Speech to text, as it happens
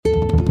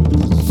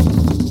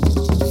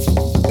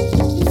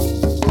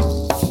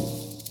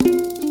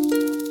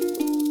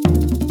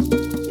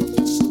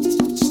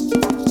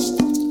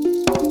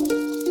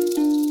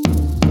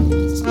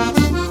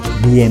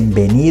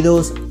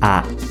Bienvenidos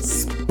a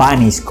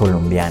Spanish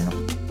Colombiano.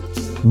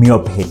 Mi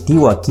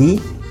objetivo aquí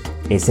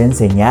es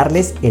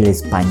enseñarles el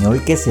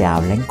español que se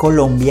habla en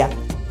Colombia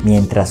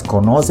mientras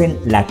conocen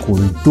la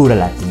cultura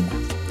latina.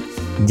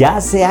 Ya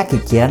sea que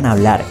quieran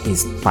hablar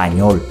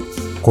español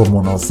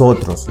como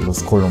nosotros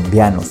los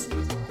colombianos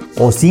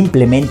o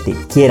simplemente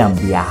quieran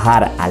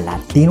viajar a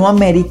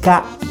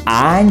Latinoamérica,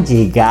 han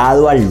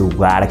llegado al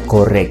lugar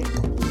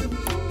correcto.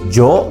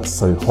 Yo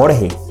soy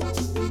Jorge.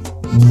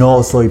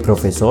 No soy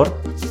profesor,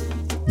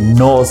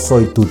 no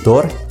soy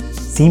tutor,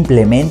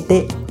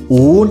 simplemente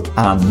un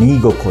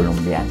amigo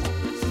colombiano.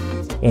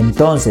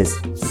 Entonces,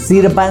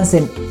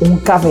 sírvanse un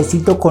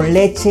cafecito con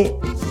leche,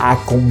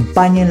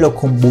 acompáñenlo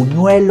con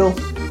buñuelo,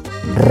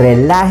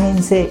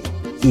 relájense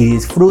y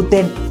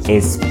disfruten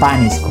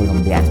Spanish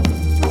Colombiano.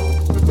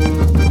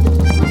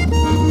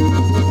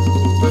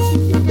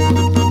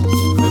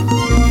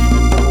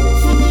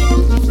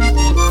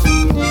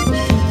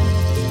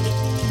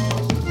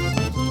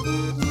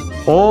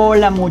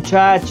 Hola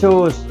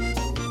muchachos,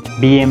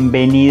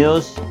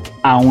 bienvenidos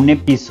a un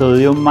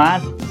episodio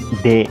más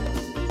de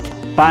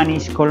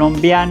Spanish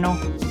Colombiano,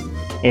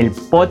 el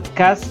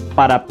podcast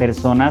para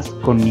personas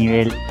con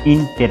nivel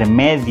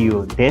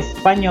intermedio de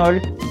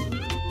español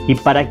y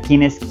para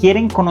quienes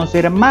quieren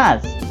conocer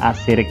más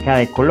acerca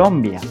de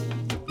Colombia.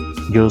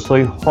 Yo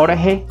soy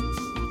Jorge,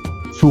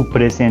 su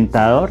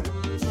presentador,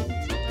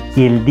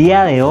 y el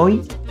día de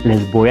hoy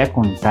les voy a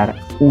contar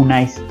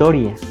una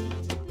historia.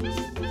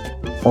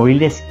 Hoy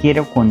les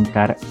quiero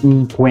contar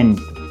un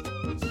cuento,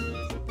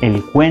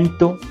 el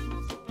cuento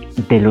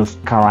de los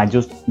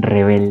Caballos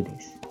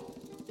Rebeldes.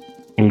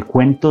 El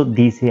cuento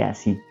dice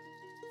así: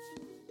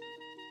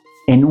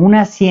 en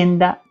una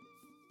hacienda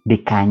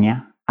de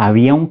caña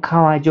había un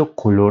caballo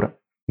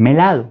color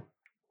melado,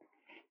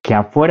 que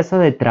a fuerza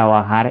de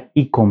trabajar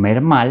y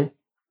comer mal,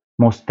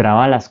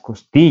 mostraba las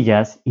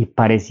costillas y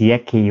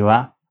parecía que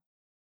iba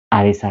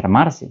a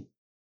desarmarse.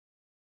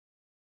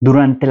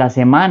 Durante la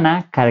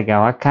semana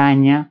cargaba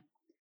caña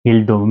y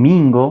el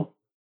domingo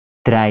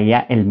traía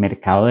el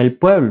mercado del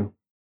pueblo.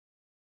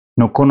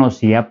 No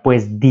conocía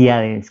pues día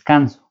de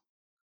descanso.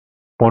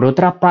 Por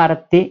otra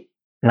parte,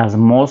 las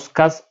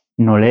moscas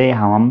no le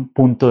dejaban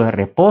punto de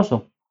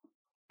reposo,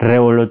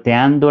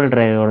 revoloteando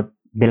alrededor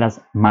de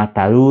las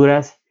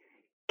mataduras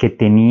que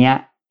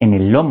tenía en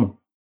el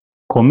lomo.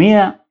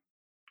 Comida,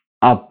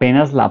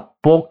 apenas la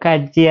poca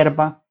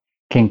hierba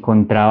que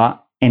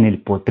encontraba en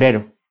el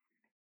potrero.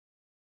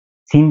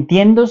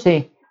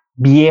 Sintiéndose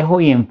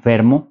viejo y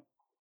enfermo,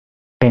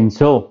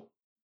 pensó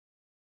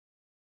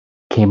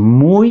que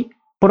muy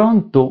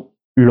pronto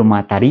lo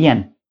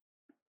matarían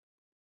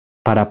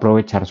para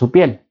aprovechar su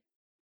piel.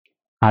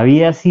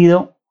 Había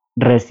sido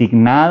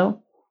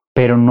resignado,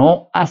 pero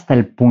no hasta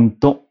el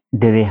punto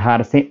de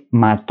dejarse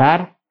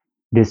matar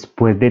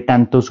después de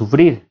tanto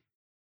sufrir.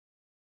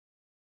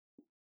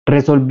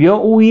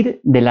 Resolvió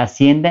huir de la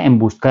hacienda en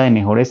busca de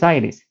mejores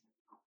aires.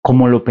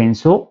 Como lo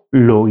pensó,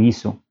 lo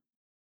hizo.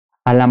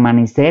 Al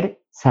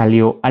amanecer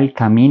salió al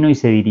camino y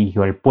se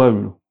dirigió al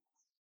pueblo.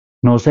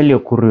 No se le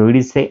ocurrió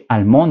irse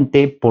al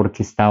monte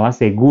porque estaba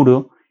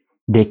seguro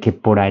de que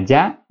por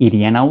allá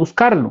irían a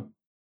buscarlo,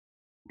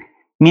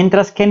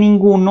 mientras que a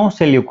ninguno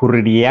se le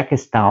ocurriría que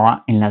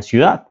estaba en la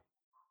ciudad.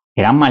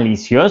 Era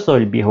malicioso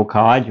el viejo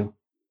caballo.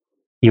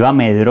 Iba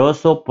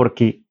medroso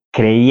porque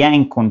creía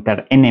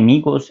encontrar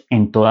enemigos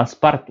en todas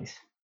partes.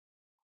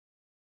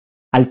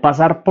 Al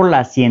pasar por la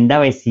hacienda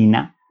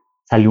vecina,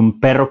 salió un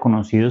perro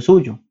conocido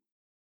suyo.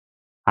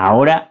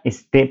 Ahora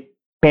este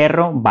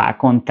perro va a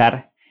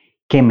contar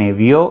que me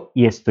vio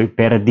y estoy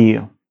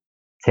perdido,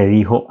 se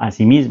dijo a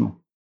sí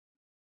mismo.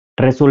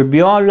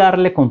 Resolvió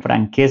hablarle con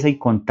franqueza y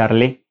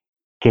contarle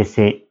que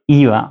se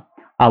iba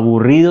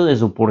aburrido de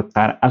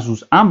soportar a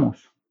sus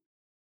amos.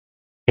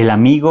 El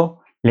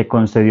amigo le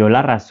concedió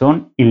la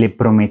razón y le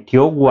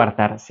prometió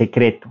guardar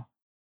secreto.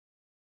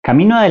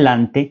 Camino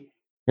adelante,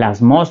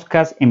 las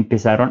moscas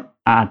empezaron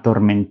a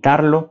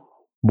atormentarlo,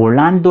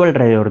 volando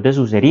alrededor de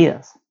sus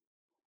heridas,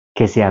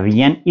 que se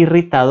habían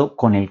irritado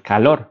con el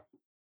calor.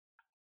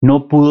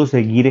 No pudo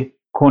seguir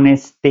con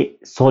este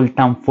sol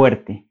tan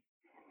fuerte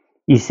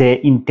y se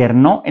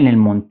internó en el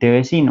monte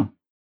vecino.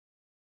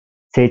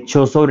 Se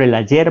echó sobre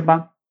la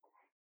hierba.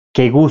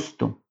 ¡Qué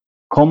gusto!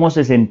 ¡Cómo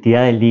se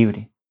sentía de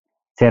libre!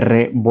 Se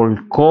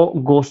revolcó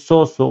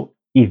gozoso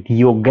y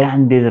dio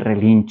grandes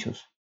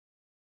relinchos.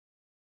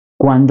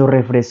 Cuando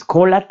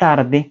refrescó la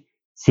tarde,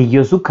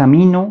 siguió su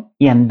camino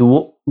y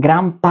anduvo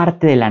gran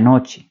parte de la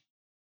noche.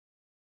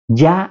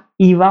 Ya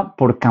iba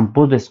por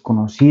campos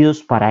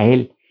desconocidos para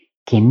él,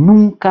 que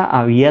nunca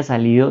había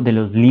salido de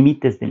los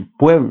límites del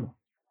pueblo.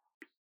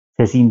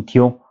 Se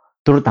sintió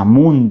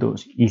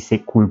trotamundos y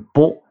se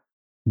culpó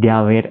de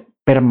haber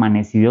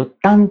permanecido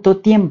tanto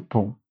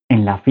tiempo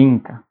en la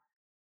finca.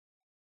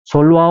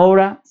 Solo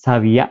ahora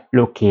sabía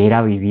lo que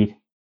era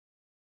vivir.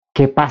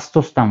 Qué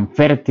pastos tan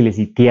fértiles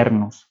y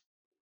tiernos,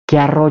 qué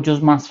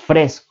arroyos más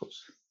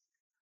frescos.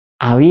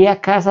 Había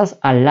casas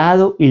al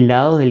lado y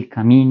lado del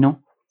camino,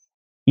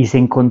 y se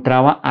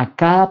encontraba a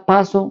cada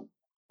paso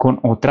con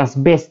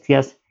otras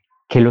bestias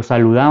que lo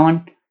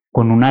saludaban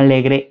con un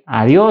alegre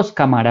adiós,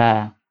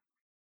 camarada.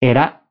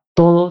 Era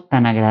todo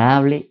tan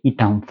agradable y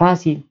tan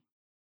fácil.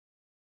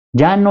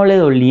 Ya no le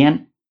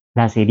dolían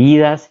las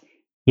heridas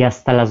y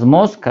hasta las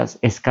moscas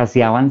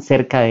escaseaban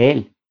cerca de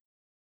él.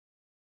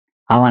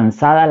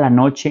 Avanzada la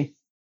noche,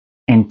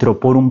 entró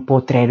por un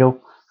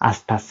potrero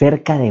hasta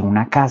cerca de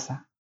una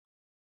casa,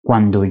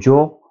 cuando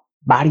oyó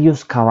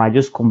varios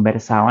caballos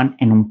conversaban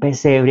en un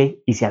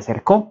pesebre y se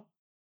acercó.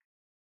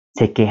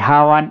 Se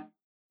quejaban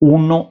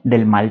uno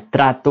del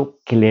maltrato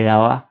que le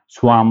daba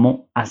su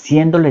amo,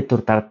 haciéndole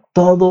tortar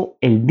todo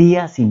el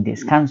día sin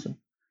descanso.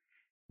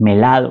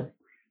 Melado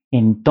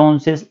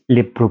entonces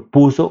le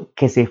propuso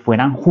que se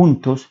fueran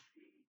juntos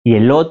y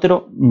el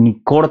otro,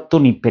 ni corto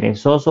ni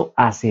perezoso,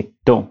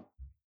 aceptó.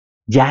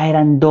 Ya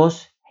eran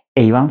dos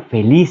e iban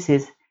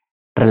felices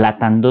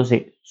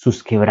relatándose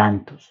sus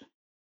quebrantos.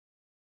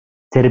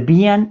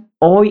 Servían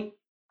hoy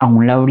a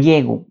un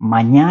labriego,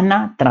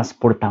 mañana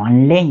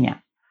transportaban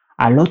leña,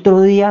 al otro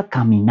día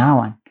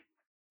caminaban.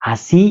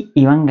 Así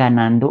iban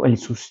ganando el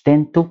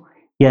sustento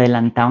y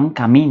adelantaban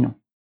camino.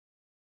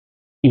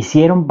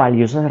 Hicieron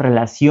valiosas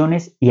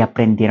relaciones y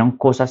aprendieron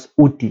cosas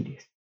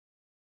útiles.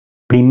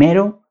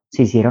 Primero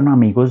se hicieron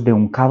amigos de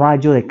un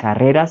caballo de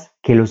carreras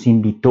que los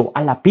invitó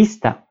a la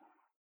pista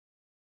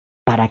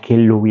para que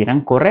lo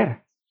vieran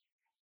correr.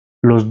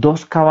 Los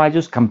dos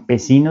caballos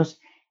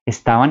campesinos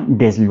estaban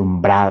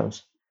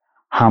deslumbrados.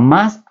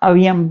 Jamás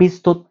habían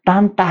visto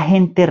tanta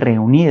gente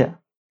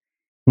reunida,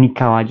 ni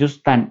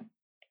caballos tan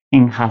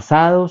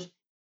enjazados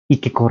y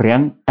que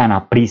corrían tan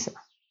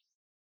aprisa.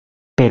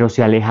 Pero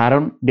se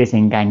alejaron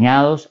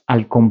desengañados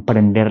al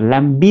comprender la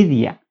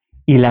envidia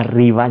y la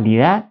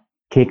rivalidad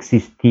que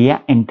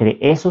existía entre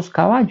esos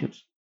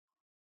caballos.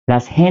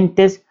 Las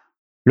gentes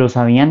los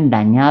habían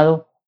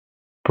dañado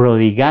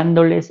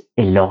prodigándoles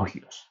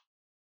elogios.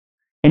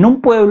 En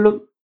un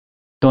pueblo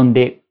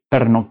donde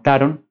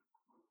pernoctaron,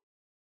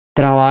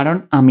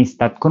 trabaron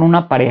amistad con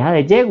una pareja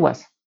de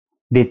yeguas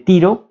de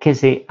tiro que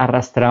se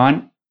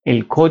arrastraban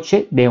el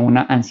coche de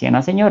una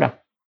anciana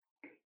señora.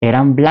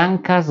 Eran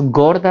blancas,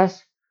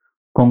 gordas,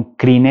 con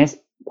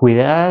crines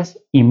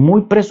cuidadas y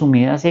muy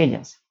presumidas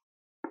ellas.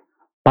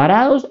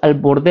 Parados al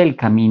borde del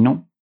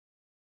camino,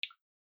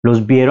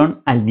 los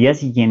vieron al día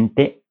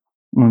siguiente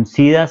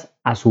uncidas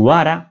a su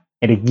vara,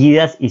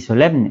 erguidas y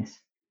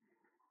solemnes.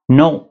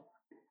 No,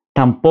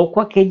 tampoco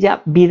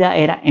aquella vida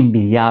era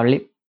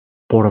envidiable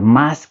por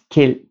más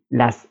que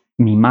las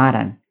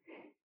mimaran.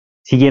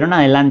 Siguieron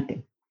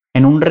adelante.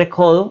 En un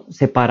recodo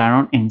se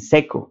pararon en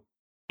seco.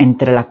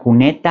 Entre la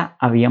cuneta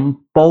había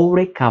un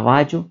pobre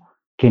caballo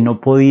que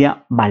no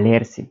podía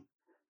valerse.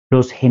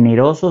 Los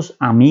generosos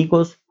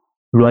amigos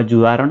lo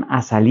ayudaron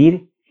a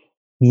salir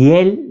y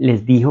él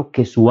les dijo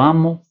que su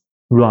amo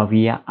lo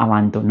había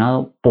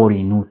abandonado por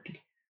inútil.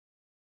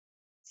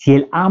 Si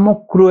el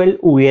amo cruel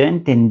hubiera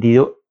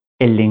entendido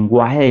el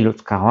lenguaje de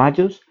los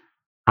caballos,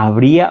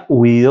 habría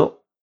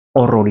huido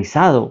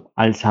horrorizado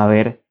al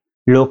saber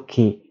lo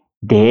que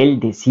de él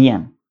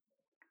decían.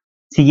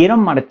 Siguieron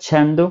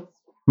marchando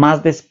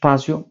más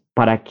despacio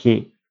para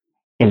que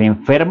el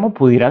enfermo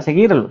pudiera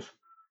seguirlos.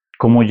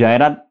 Como ya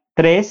eran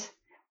tres,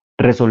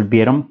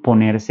 resolvieron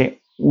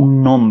ponerse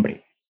un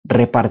nombre,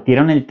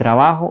 repartieron el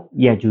trabajo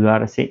y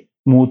ayudarse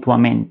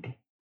mutuamente.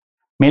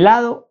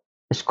 Melado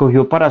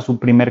escogió para su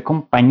primer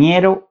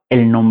compañero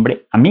el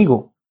nombre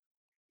amigo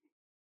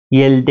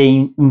y el de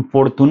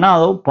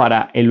infortunado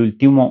para el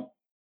último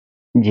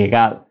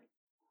llegado.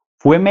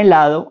 Fue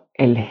Melado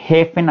el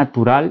jefe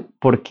natural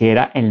porque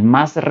era el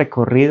más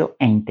recorrido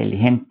e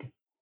inteligente.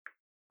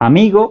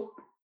 Amigo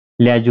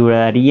le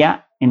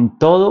ayudaría en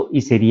todo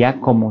y sería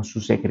como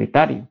su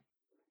secretario.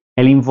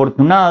 El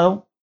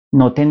infortunado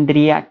no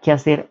tendría que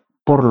hacer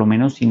por lo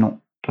menos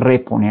sino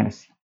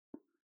reponerse.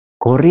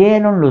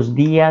 Corrieron los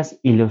días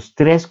y los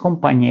tres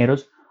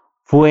compañeros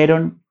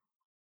fueron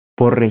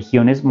por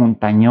regiones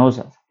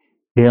montañosas,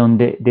 de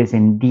donde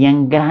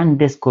descendían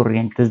grandes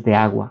corrientes de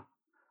agua.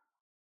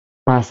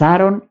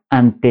 Pasaron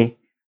ante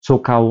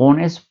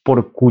socavones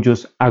por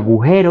cuyos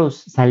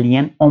agujeros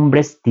salían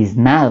hombres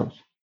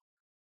tiznados.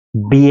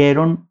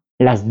 Vieron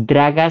las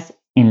dragas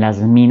en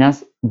las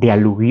minas de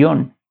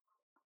aluvión.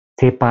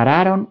 Se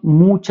pararon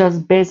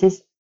muchas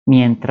veces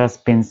mientras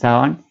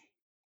pensaban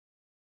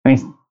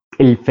en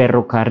el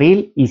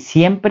ferrocarril y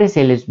siempre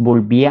se les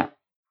volvía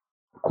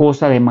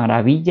cosa de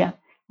maravilla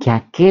que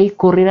aquel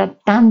corriera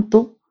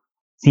tanto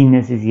sin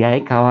necesidad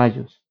de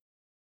caballos.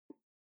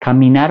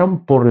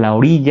 Caminaron por la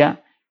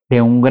orilla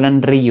de un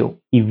gran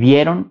río y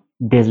vieron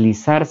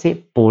deslizarse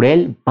por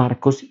él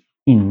barcos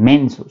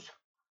inmensos.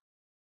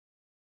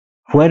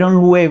 Fueron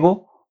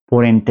luego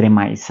por entre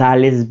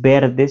maizales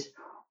verdes,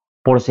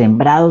 por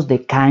sembrados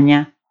de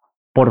caña,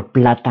 por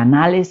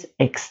platanales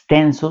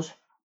extensos,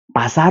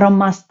 pasaron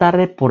más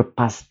tarde por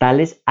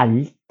pastales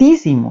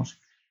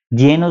altísimos,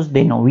 llenos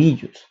de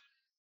novillos.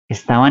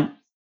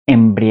 Estaban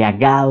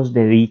embriagados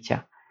de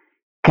dicha.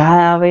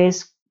 Cada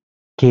vez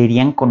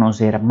querían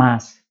conocer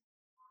más.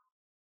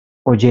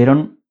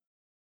 Oyeron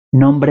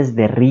nombres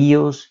de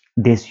ríos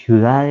de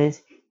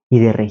ciudades y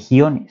de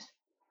regiones.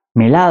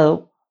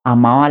 Melado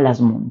amaba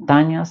las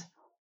montañas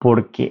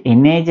porque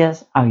en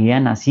ellas había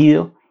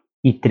nacido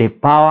y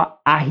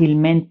trepaba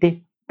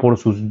ágilmente por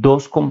sus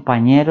dos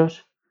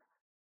compañeros,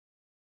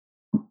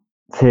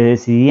 se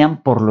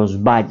decidían por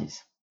los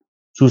valles.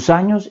 Sus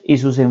años y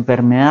sus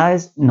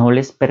enfermedades no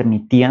les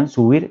permitían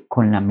subir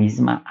con la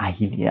misma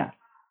agilidad.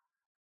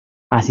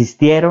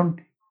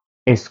 Asistieron,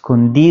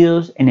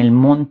 escondidos en el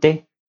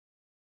monte,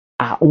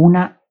 a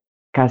una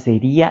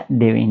cacería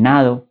de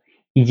venado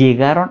y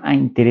llegaron a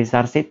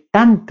interesarse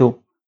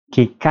tanto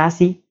que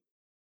casi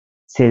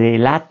se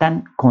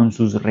delatan con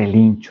sus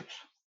relinchos.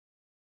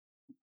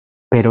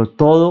 Pero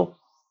todo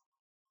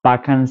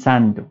va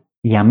cansando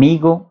y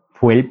Amigo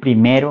fue el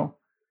primero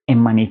en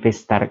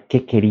manifestar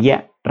que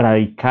quería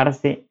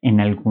radicarse en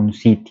algún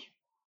sitio.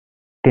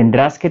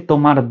 Tendrás que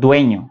tomar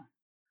dueño,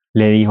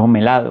 le dijo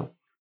Melado.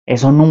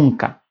 Eso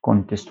nunca,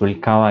 contestó el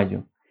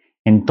caballo.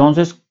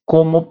 Entonces,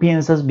 ¿cómo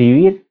piensas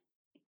vivir?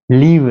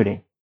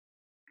 Libre.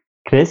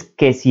 ¿Crees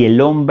que si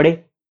el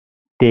hombre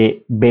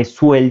te ve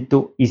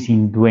suelto y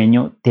sin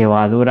dueño te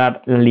va a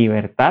durar la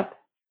libertad?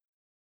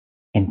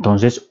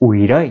 Entonces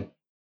huiré.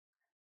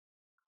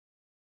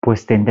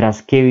 Pues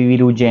tendrás que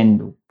vivir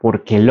huyendo,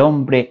 porque el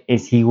hombre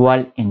es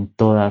igual en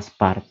todas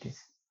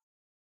partes.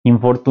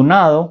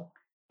 Infortunado,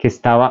 que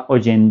estaba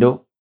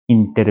oyendo,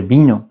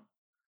 intervino.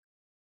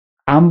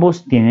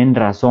 Ambos tienen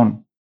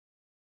razón.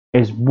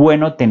 Es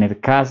bueno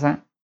tener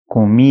casa,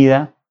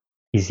 comida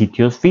y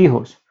sitios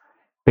fijos,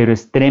 pero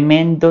es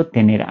tremendo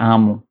tener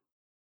amo.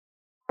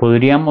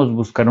 Podríamos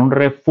buscar un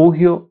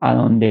refugio a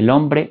donde el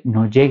hombre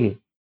no llegue.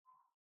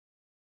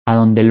 A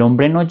donde el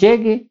hombre no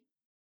llegue.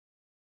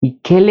 ¿Y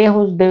qué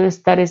lejos debe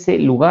estar ese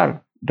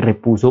lugar?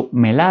 Repuso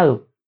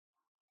Melado.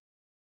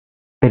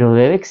 Pero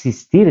debe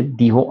existir,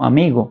 dijo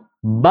Amigo.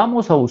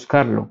 Vamos a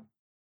buscarlo.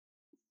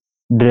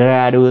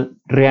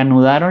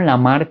 Reanudaron la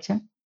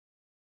marcha.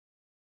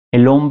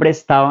 El hombre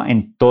estaba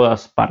en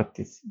todas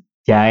partes.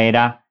 Ya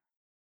era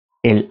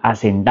el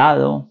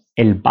hacendado,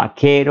 el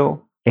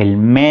vaquero, el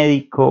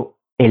médico,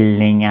 el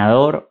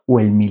leñador o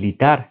el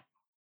militar.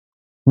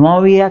 No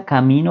había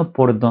camino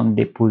por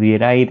donde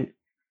pudiera ir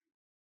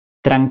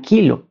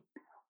tranquilo,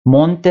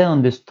 monte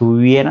donde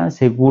estuvieran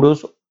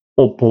seguros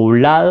o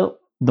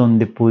poblado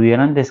donde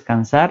pudieran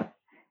descansar.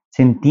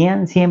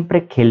 Sentían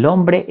siempre que el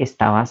hombre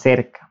estaba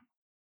cerca.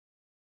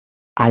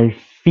 Al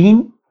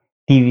fin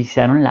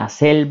divisaron la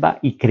selva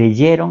y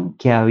creyeron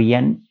que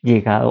habían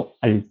llegado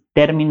al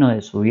término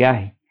de su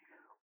viaje,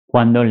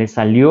 cuando les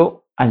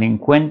salió al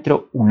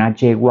encuentro una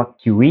yegua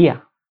que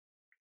huía.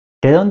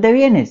 ¿De dónde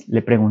vienes?,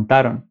 le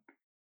preguntaron.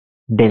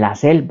 De la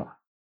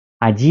selva.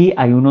 Allí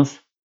hay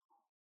unos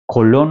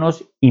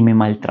colonos y me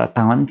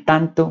maltrataban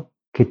tanto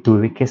que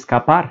tuve que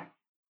escapar.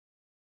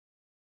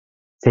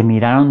 Se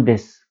miraron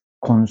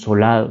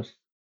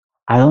desconsolados.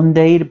 ¿A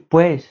dónde ir,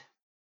 pues?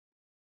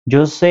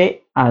 Yo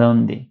sé a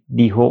dónde,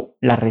 dijo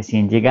la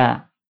recién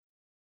llegada.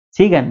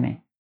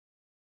 Síganme.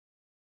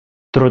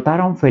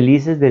 Trotaron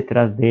felices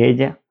detrás de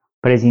ella,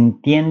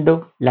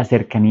 presintiendo la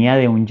cercanía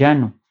de un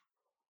llano,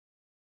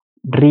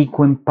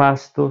 rico en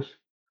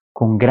pastos,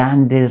 con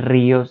grandes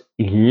ríos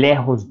y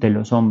lejos de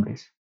los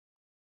hombres.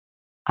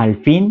 Al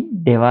fin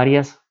de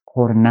varias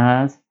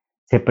jornadas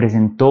se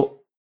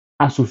presentó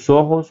a sus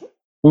ojos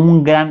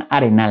un gran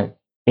arenal.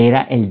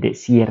 Era el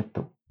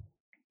desierto.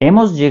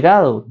 Hemos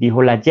llegado,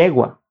 dijo la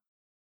yegua.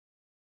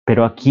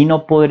 Pero aquí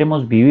no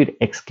podremos vivir,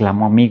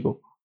 exclamó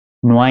Amigo.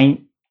 No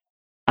hay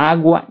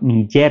agua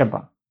ni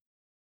hierba.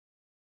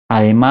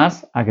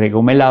 Además,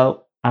 agregó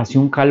Melado, hace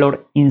un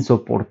calor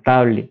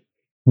insoportable.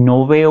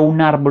 No veo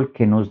un árbol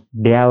que nos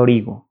dé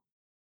abrigo.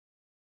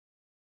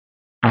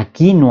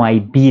 Aquí no hay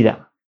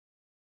vida.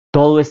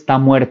 Todo está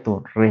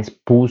muerto,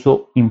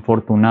 repuso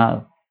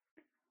Infortunado.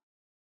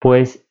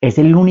 Pues es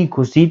el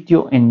único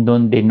sitio en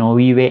donde no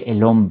vive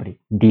el hombre,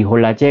 dijo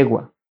la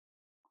yegua.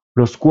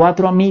 Los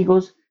cuatro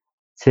amigos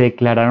se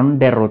declararon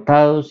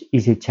derrotados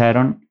y se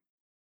echaron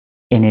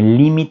en el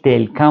límite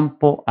del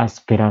campo a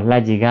esperar la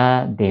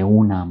llegada de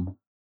un amo.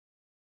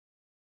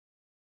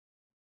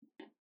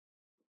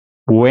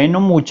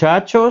 Bueno,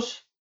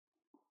 muchachos,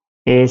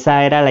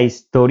 esa era la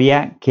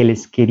historia que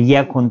les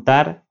quería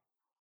contar.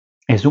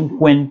 Es un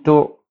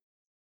cuento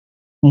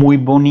muy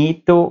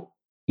bonito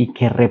y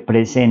que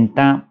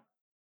representa,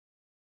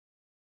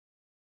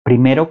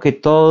 primero que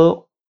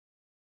todo,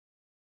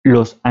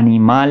 los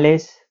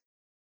animales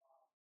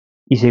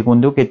y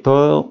segundo que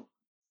todo,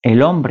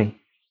 el hombre.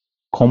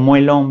 Cómo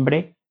el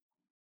hombre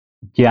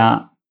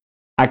ya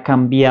ha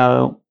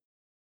cambiado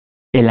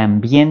el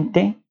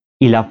ambiente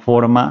y la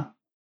forma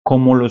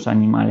como los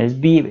animales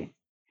viven.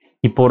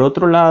 Y por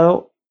otro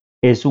lado,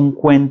 es un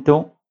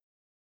cuento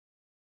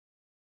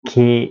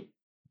que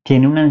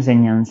tiene una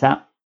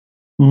enseñanza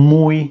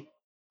muy,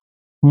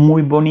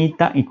 muy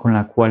bonita y con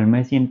la cual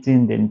me siento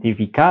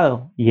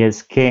identificado. Y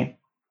es que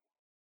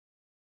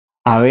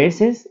a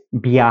veces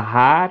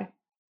viajar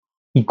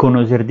y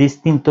conocer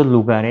distintos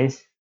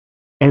lugares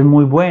es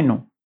muy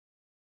bueno,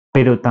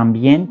 pero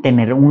también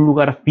tener un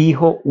lugar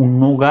fijo,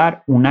 un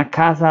hogar, una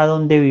casa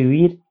donde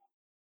vivir,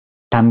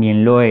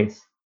 también lo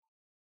es.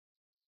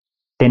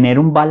 Tener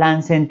un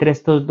balance entre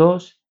estos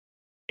dos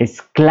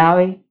es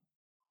clave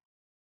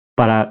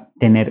para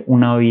tener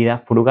una vida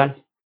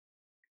frugal.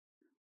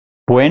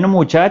 Bueno,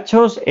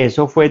 muchachos,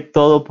 eso fue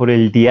todo por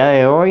el día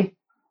de hoy.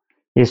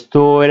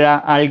 Esto era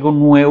algo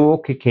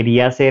nuevo que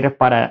quería hacer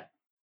para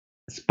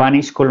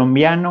Spanish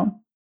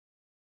colombiano,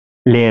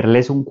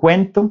 leerles un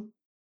cuento.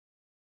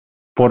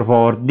 Por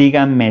favor,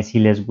 díganme si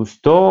les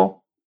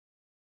gustó.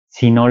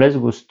 Si no les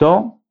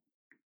gustó,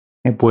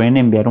 me pueden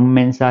enviar un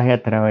mensaje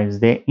a través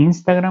de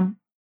Instagram.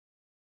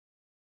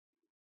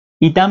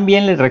 Y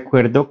también les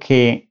recuerdo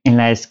que en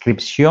la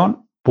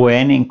descripción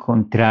pueden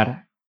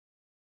encontrar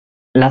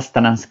las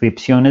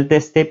transcripciones de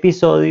este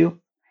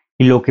episodio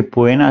y lo que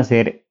pueden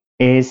hacer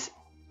es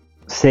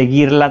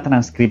seguir la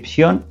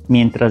transcripción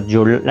mientras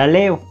yo la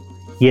leo,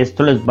 y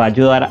esto les va a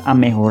ayudar a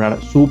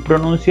mejorar su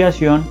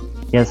pronunciación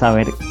y a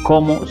saber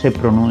cómo se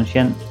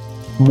pronuncian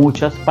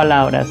muchas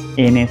palabras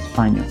en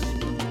español.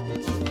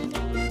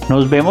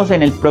 Nos vemos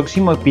en el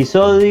próximo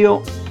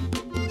episodio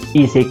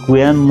y se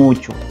cuidan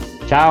mucho.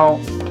 Chao.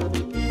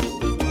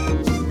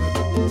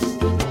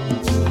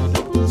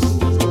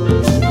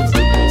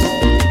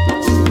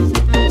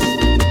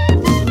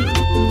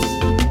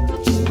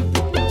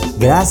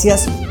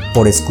 Gracias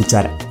por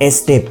escuchar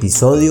este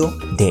episodio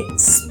de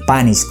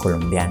Spanish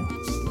Colombiano.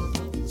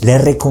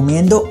 Les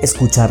recomiendo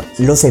escuchar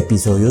los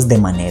episodios de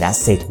manera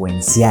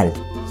secuencial,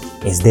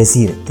 es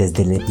decir,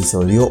 desde el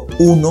episodio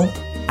 1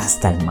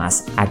 hasta el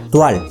más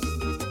actual.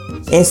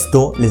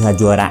 Esto les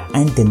ayudará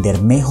a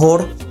entender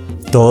mejor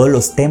todos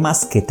los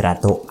temas que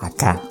trato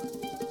acá.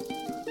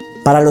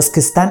 Para los que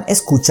están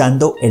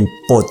escuchando el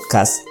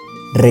podcast,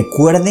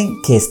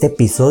 recuerden que este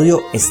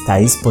episodio está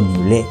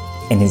disponible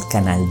en el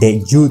canal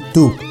de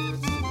YouTube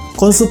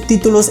con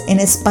subtítulos en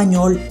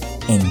español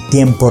en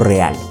tiempo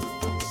real.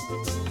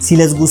 Si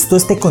les gustó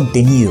este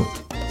contenido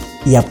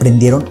y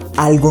aprendieron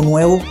algo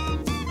nuevo,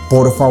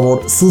 por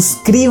favor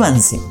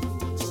suscríbanse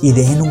y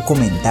dejen un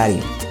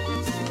comentario.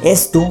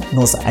 Esto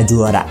nos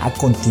ayudará a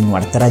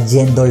continuar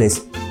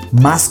trayéndoles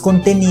más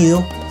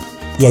contenido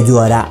y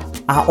ayudará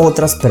a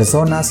otras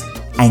personas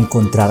a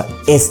encontrar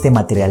este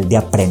material de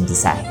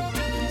aprendizaje.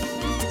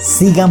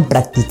 Sigan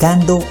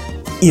practicando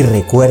y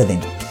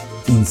recuerden,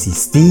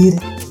 insistir,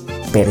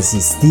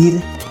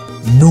 persistir,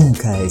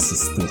 nunca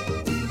desistir.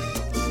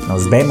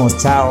 Nos vemos,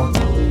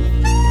 chao.